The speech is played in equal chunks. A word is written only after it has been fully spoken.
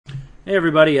Hey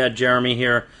everybody, Jeremy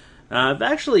here. I've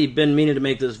actually been meaning to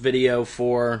make this video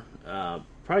for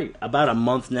probably about a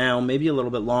month now, maybe a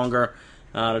little bit longer,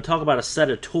 to talk about a set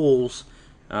of tools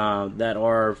that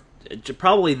are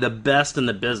probably the best in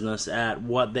the business at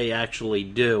what they actually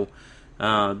do.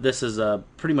 This is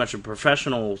pretty much a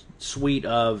professional suite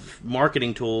of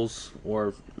marketing tools,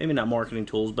 or maybe not marketing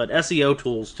tools, but SEO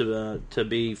tools to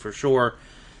be for sure.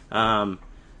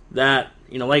 That,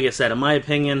 like I said, in my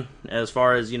opinion, as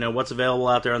far as, what's available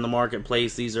out there in the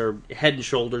marketplace, these are head and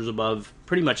shoulders above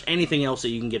pretty much anything else that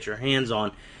you can get your hands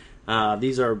on.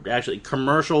 These are actually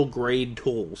commercial grade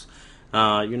tools.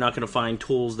 You're not going to find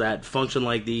tools that function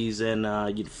like these in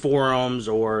forums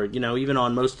or, even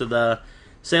on most of the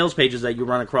sales pages that you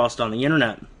run across on the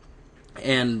internet.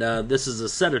 And this is a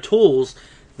set of tools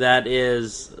that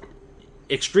is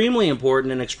extremely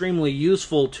important and extremely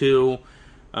useful to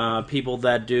people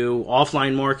that do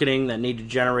offline marketing, that need to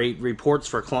generate reports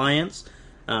for clients,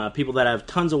 people that have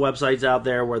tons of websites out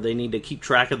there where they need to keep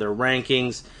track of their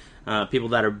rankings, people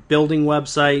that are building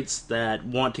websites that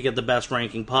want to get the best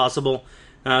ranking possible.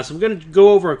 So I'm going to go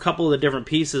over a couple of the different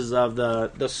pieces of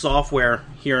the software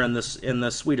here in this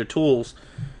suite of tools.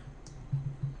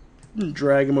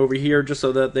 Drag them over here just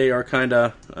so that they are kind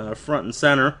of front and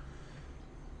center.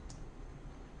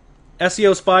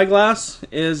 SEO SpyGlass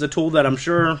is a tool that I'm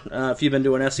sure if you've been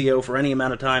doing SEO for any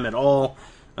amount of time at all,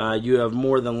 you have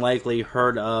more than likely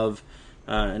heard of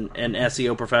an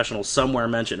SEO professional somewhere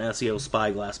mention SEO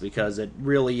SpyGlass, because it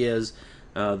really is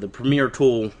the premier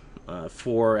tool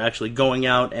for actually going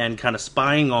out and kind of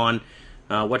spying on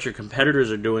what your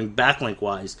competitors are doing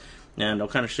backlink-wise. And I'll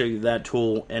kind of show you that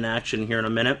tool in action here in a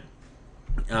minute.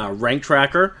 Rank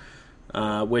Tracker,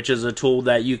 which is a tool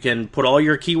that you can put all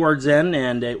your keywords in,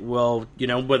 and it will,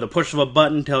 with a push of a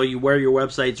button, tell you where your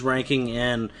website's ranking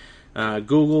in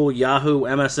Google, Yahoo,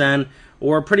 MSN,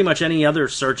 or pretty much any other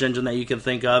search engine that you can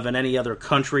think of in any other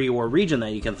country or region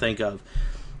that you can think of.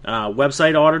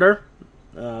 Website Auditor,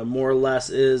 more or less,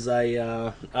 is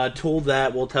a tool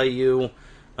that will tell you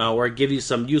or give you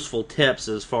some useful tips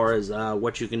as far as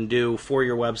what you can do for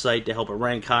your website to help it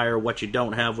rank higher, what you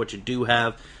don't have, what you do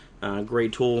have.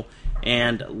 Great tool.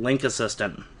 And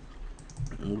LinkAssistant.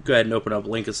 We'll go ahead and open up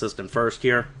LinkAssistant first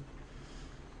here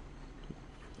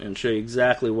and show you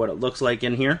exactly what it looks like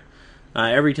in here.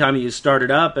 Every time you start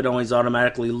it up, it always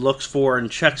automatically looks for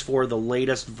and checks for the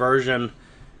latest version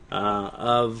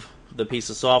of the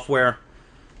piece of software.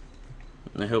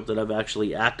 And I hope that I've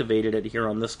actually activated it here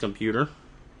on this computer.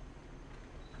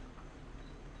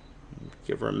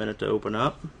 Give her a minute to open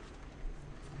up.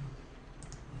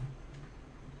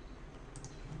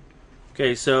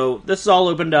 Okay, so this is all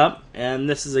opened up, and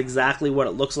this is exactly what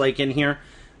it looks like in here.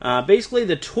 Basically,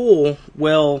 the tool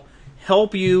will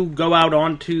help you go out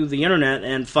onto the internet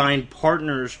and find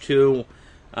partners to,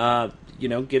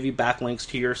 give you backlinks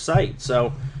to your site.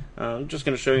 So I'm just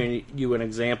going to show you an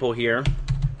example here.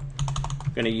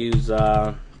 I'm going to use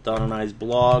Don and I's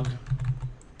blog.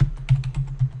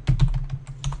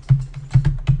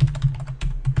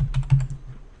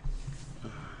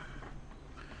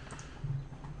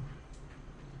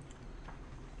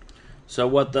 So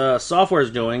what the software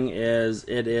is doing is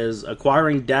it is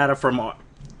acquiring data from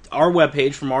our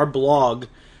webpage, from our blog,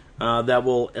 that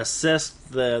will assist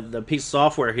the piece of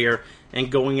software here in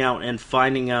going out and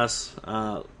finding us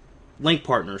link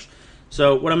partners.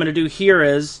 So what I'm going to do here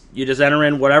is you just enter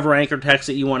in whatever anchor text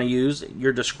that you want to use,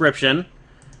 your description,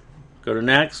 go to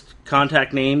next,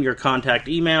 contact name, your contact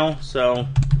email. So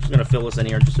I'm just going to fill this in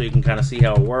here just so you can kind of see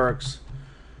how it works.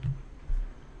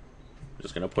 I'm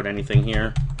just going to put anything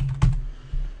here.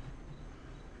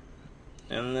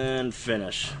 And then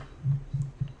finish.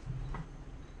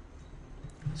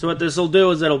 So what this will do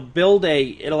is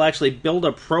it'll actually build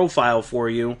a profile for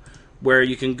you where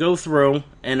you can go through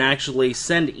and actually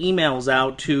send emails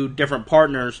out to different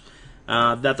partners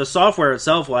that the software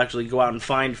itself will actually go out and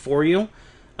find for you.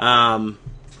 And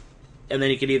then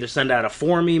you could either send out a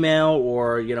form email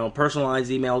or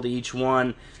personalized email to each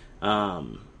one.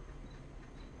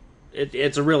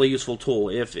 It's a really useful tool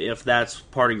if that's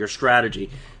part of your strategy.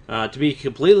 To be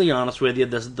completely honest with you,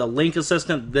 the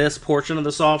LinkAssistant, this portion of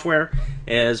the software,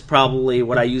 is probably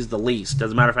what I use the least.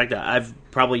 As a matter of fact, I've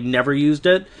probably never used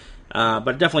it, but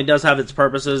it definitely does have its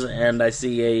purposes, and I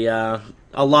see a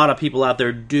lot of people out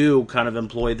there do kind of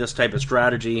employ this type of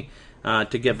strategy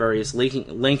to get various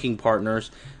linking partners,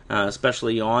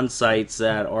 especially on sites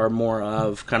that are more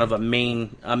of kind of a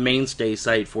mainstay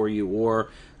site for you,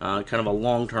 or kind of a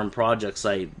long-term project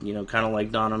site, kind of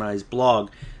like Don and I's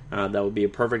blog. That would be a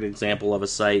perfect example of a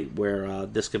site where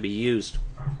this could be used.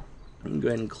 Go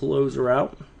ahead and close her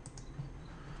out.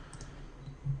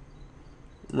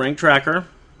 Rank Tracker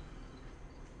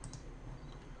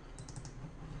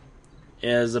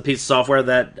is a piece of software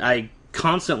that I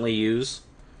constantly use,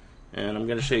 and I'm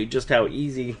going to show you just how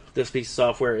easy this piece of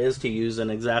software is to use and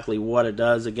exactly what it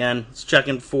does. Again, it's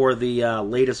checking for the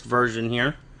latest version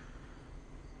here.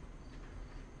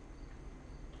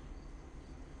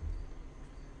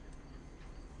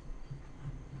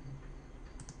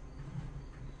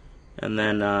 And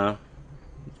then I'm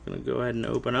going to go ahead and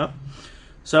open up.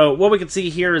 So what we can see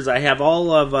here is I have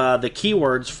all of the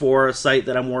keywords for a site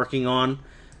that I'm working on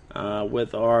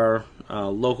with our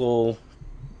local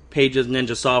Pages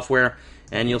Ninja software.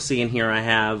 And you'll see in here I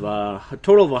have a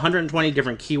total of 120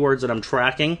 different keywords that I'm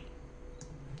tracking.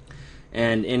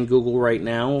 And in Google right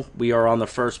now, we are on the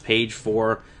first page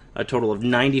for a total of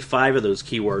 95 of those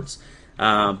keywords.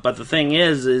 But the thing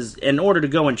is in order to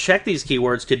go and check these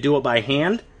keywords, to do it by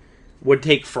hand would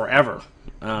take forever.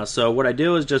 So what I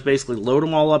do is just basically load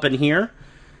them all up in here.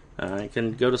 I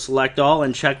can go to select all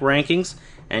and check rankings,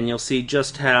 and you'll see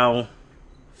just how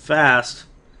fast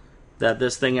that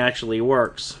this thing actually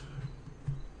works.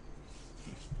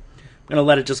 I'm going to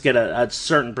let it just get a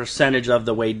certain percentage of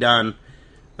the way done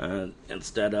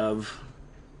instead of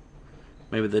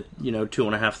maybe the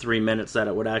 2.5, 3 minutes that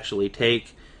it would actually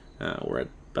take. We'll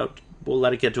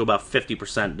let it get to about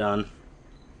 50% done.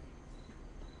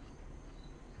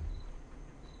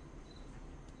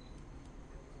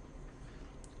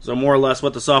 So more or less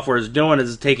what the software is doing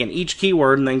is taking each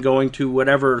keyword and then going to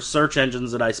whatever search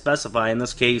engines that I specify. In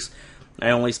this case,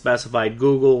 I only specified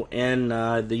Google in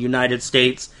the United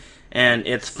States, and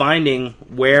it's finding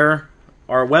where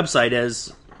our website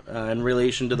is in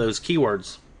relation to those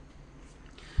keywords.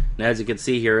 And as you can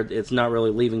see here, it's not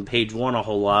really leaving page one a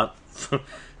whole lot,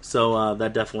 so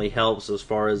that definitely helps as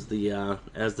far as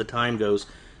the time goes.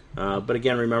 But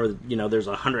again, remember, there's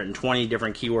 120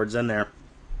 different keywords in there.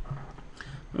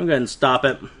 I'm going to go ahead and stop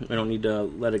it. We don't need to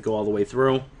let it go all the way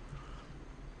through.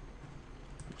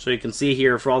 So you can see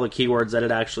here for all the keywords that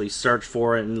it actually searched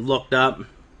for and looked up.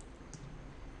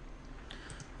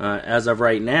 As of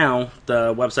right now,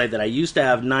 the website that I used to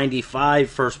have 95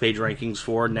 first page rankings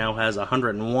for now has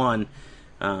 101.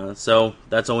 So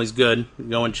that's always good.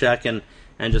 Go and check and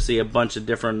just see a bunch of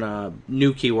different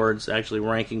new keywords actually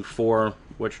ranking for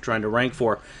what you're trying to rank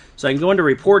for. So I can go into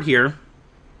report here.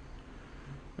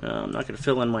 I'm not going to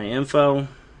fill in my info.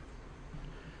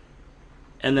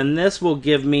 And then this will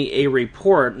give me a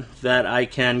report that I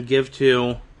can give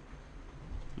to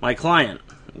my client.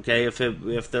 Okay,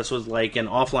 if this was like an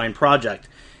offline project.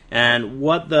 And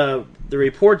what the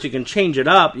reports, you can change it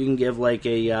up. You can give like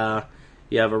you have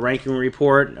a ranking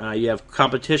report, you have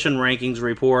competition rankings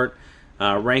report,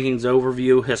 rankings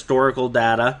overview, historical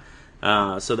data,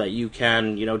 so that you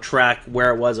can track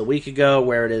where it was a week ago,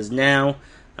 where it is now.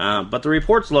 But the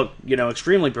reports look,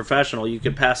 extremely professional. You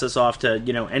could pass this off to,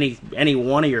 any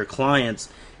one of your clients,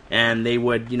 and they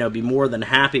would, be more than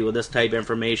happy with this type of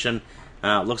information.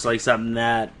 Looks like something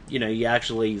that, you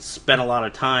actually spent a lot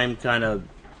of time kind of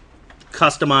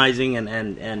customizing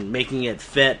and making it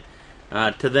fit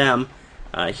to them.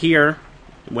 Here,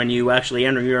 when you actually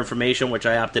enter your information, which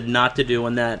I opted not to do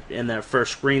in that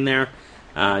first screen there,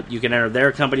 you can enter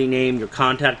their company name, your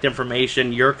contact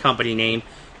information, your company name.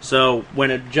 So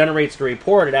when it generates the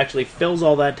report, it actually fills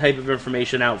all that type of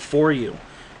information out for you.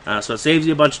 So it saves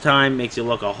you a bunch of time, makes you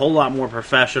look a whole lot more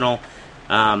professional.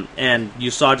 And you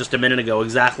saw just a minute ago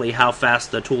exactly how fast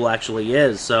the tool actually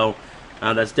is. So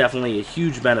that's definitely a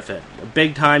huge benefit. A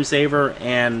big time saver,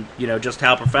 and just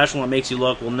how professional it makes you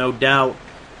look will no doubt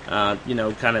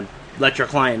kind of let your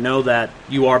client know that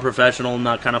you are professional,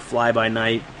 not kind of fly by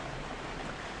night.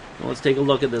 Well, let's take a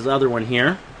look at this other one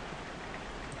here.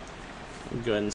 Go ahead and